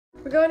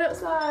We're going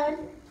outside.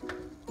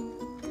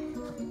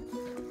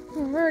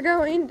 We're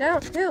going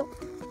downhill.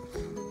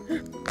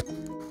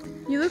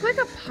 You look like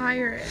a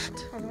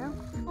pirate. I know.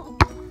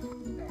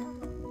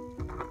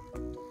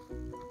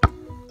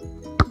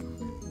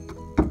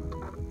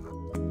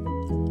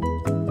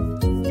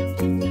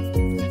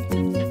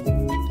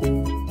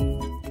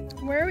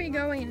 Where are we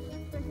going?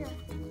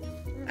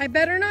 I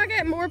better not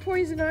get more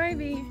poison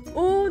ivy.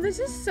 Oh, this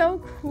is so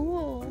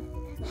cool.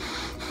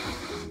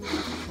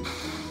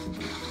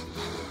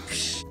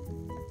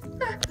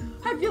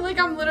 I feel like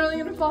I'm literally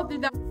gonna fall through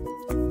that.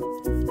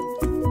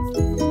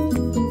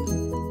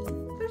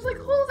 There's like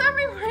holes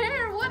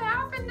everywhere. What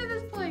happened to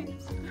this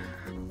place?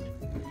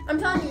 I'm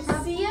telling you,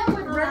 Sia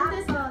would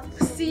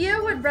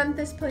rent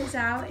this place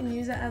out and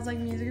use it as like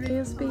music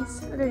video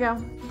space. Okay, go.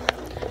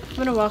 I'm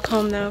gonna walk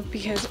home though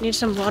because I need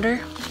some water.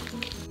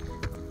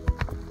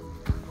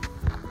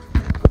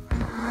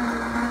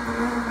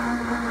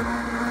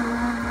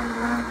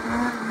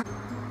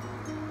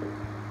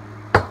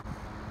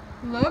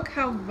 Look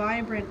how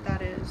vibrant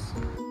that is.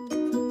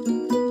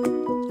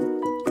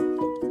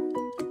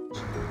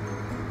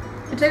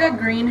 It's like a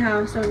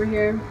greenhouse over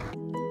here.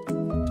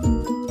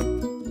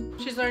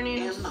 She's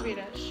learning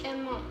Swedish.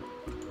 Emma.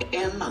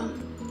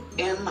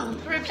 Emma.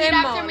 Repeat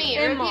after me.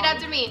 Emma. Repeat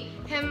after me.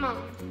 Emma.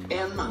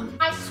 Emma.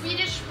 My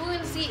Swedish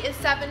fluency is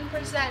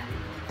 7%.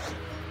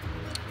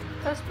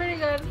 That's pretty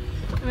good.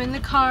 I'm in the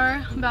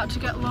car, about to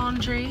get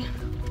laundry.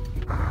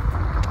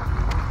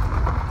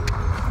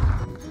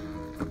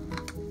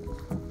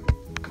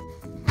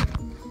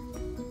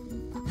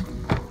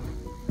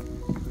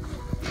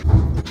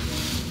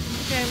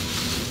 Okay.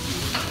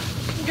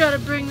 Gotta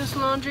bring this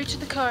laundry to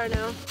the car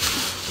now.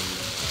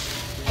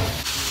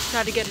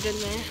 Gotta get it in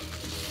there.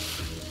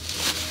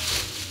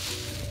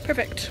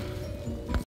 Perfect.